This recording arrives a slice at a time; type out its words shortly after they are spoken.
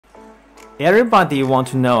Everybody want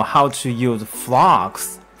to know how to use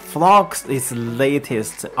Flux. Flux is the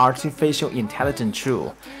latest artificial intelligence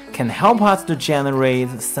tool, can help us to generate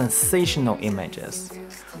sensational images.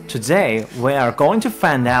 Today, we are going to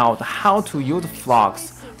find out how to use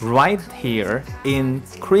Flux right here in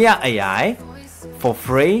Krea AI for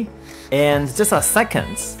free and just a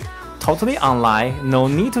second. Totally online, no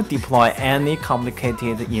need to deploy any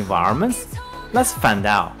complicated environments. Let's find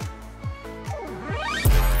out.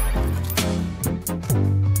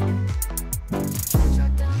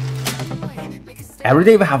 Every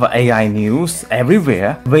day we have AI news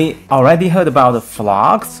everywhere. We already heard about the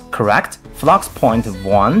Flux, correct? Flux Point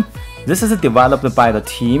 1. This is developed by the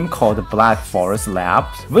team called Black Forest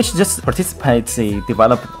Labs, which just participates in the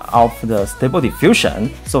development of the Stable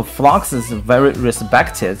Diffusion. So Flux is very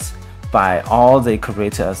respected by all the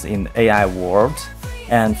creators in the AI world.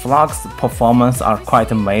 And Flux performance are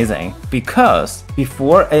quite amazing because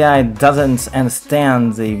before AI doesn't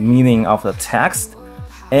understand the meaning of the text,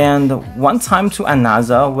 and one time to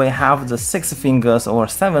another, we have the 6 fingers or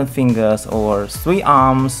 7 fingers or 3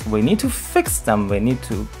 arms. We need to fix them. We need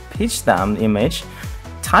to pitch them image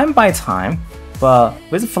time by time. But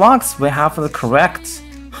with Flux, we have the correct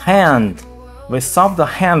hand. We solve the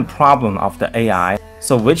hand problem of the AI,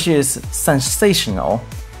 so which is sensational.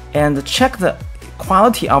 And check the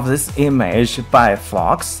quality of this image by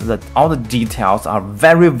Flux, that all the details are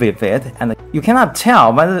very vivid and you cannot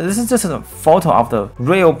tell whether this is just a photo of the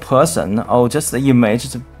real person or just the image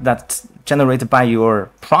that's generated by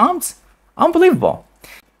your prompt. Unbelievable.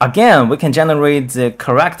 Again, we can generate the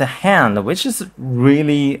correct hand, which is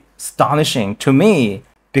really astonishing to me.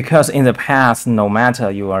 Because in the past, no matter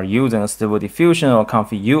you are using Stable Diffusion or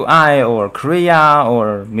Comfy UI or Krea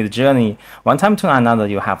or Midjourney, one time to another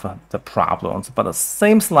you have the problems. But it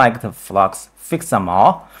seems like the Flux fix them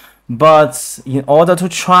all. But in order to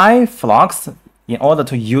try Flux, in order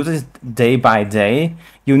to use it day by day,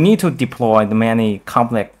 you need to deploy many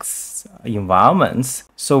complex environments.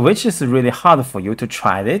 So which is really hard for you to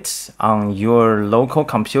try it on your local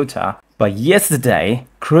computer. But yesterday,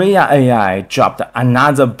 Krea AI dropped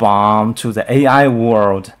another bomb to the AI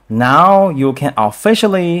world. Now you can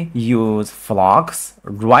officially use Flux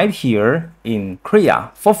right here in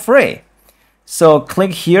Krea for free. So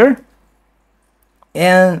click here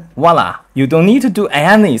and voila, you don't need to do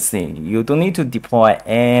anything. You don't need to deploy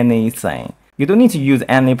anything. You don't need to use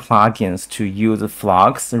any plugins to use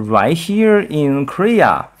Flux right here in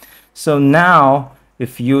Krea. So now,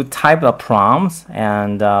 if you type a prompt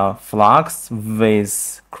and Flux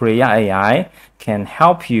with Krea AI can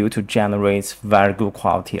help you to generate very good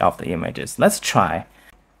quality of the images. Let's try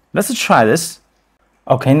this.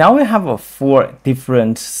 Okay, now we have 4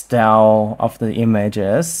 different style of the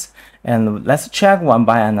images, and let's check one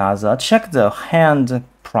by another. Check the hand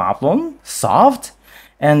problem solved,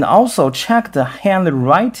 and also check the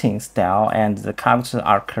handwriting style and the characters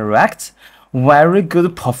are correct. Very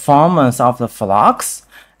good performance of the Flux.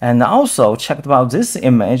 And also checked about these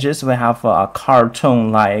images, we have a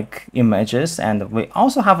cartoon-like images, and we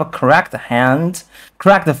also have a correct hand,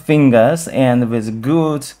 correct fingers, and with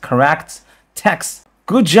good correct text.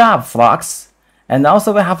 Good job, Flux. And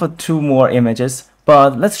also we have 2 more images,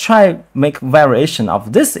 but let's try make variation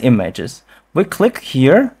of these images. We click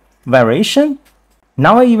here, variation.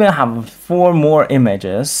 Now I even have 4 more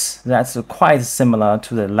images that's quite similar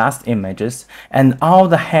to the last images, and all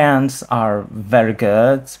the hands are very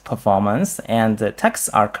good performance and the texts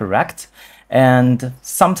are correct, and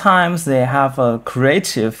sometimes they have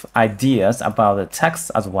creative ideas about the text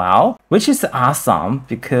as well, which is awesome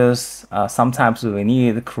because sometimes we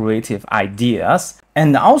need creative ideas.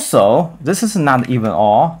 And also, this is not even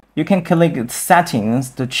all. You can click settings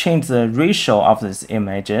to change the ratio of these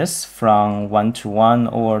images from 1:1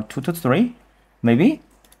 or 2:3, maybe.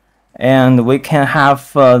 And we can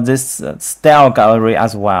have this style gallery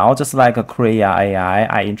as well, just like a Krea AI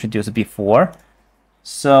I introduced before.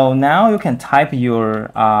 So now you can type your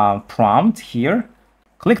prompt here,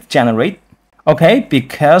 click generate. Okay,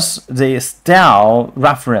 because the style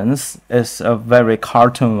reference is a very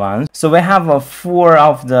cartoon one. So we have 4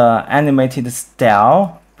 of the animated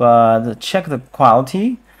style, but check the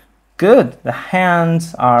quality. Good, the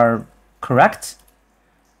hands are correct.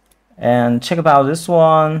 And check about this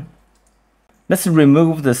one. Let's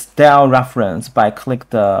remove the style reference by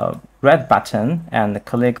click the red button and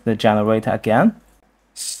click the generator again.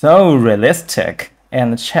 So realistic.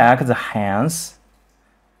 And check the hands.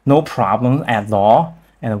 No problem at all.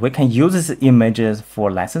 And we can use these images for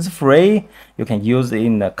license free. You can use it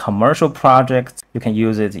in the commercial projects. You can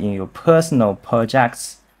use it in your personal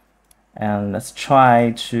projects. And let's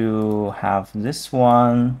try to have this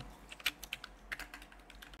one.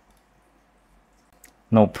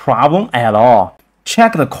 No problem at all.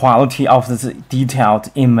 Check the quality of this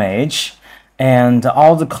detailed image and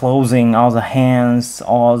all the clothing, all the hands,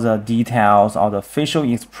 all the details, all the facial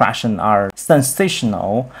expression are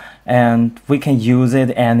sensational, and we can use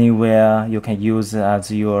it anywhere. You can use it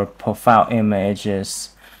as your profile images.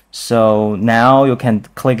 So now you can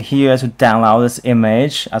click here to download this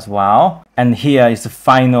image as well. And here is the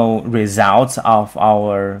final result of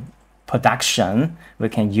our production. We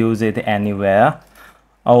can use it anywhere.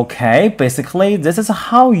 Okay, basically this is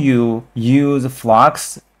how you use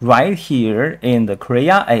Flux right here in the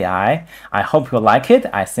Krea AI. I hope you like it.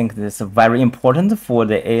 I think this is very important for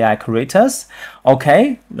the AI creators.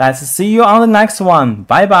 Okay, let's see you on the next one.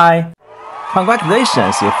 Bye bye.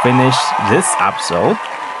 Congratulations, you finished this episode.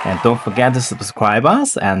 And don't forget to subscribe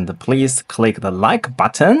us and please click the like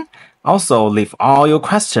button. Also leave all your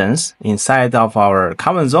questions inside of our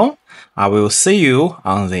comment zone. I will see you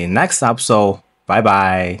on the next episode. Bye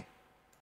bye.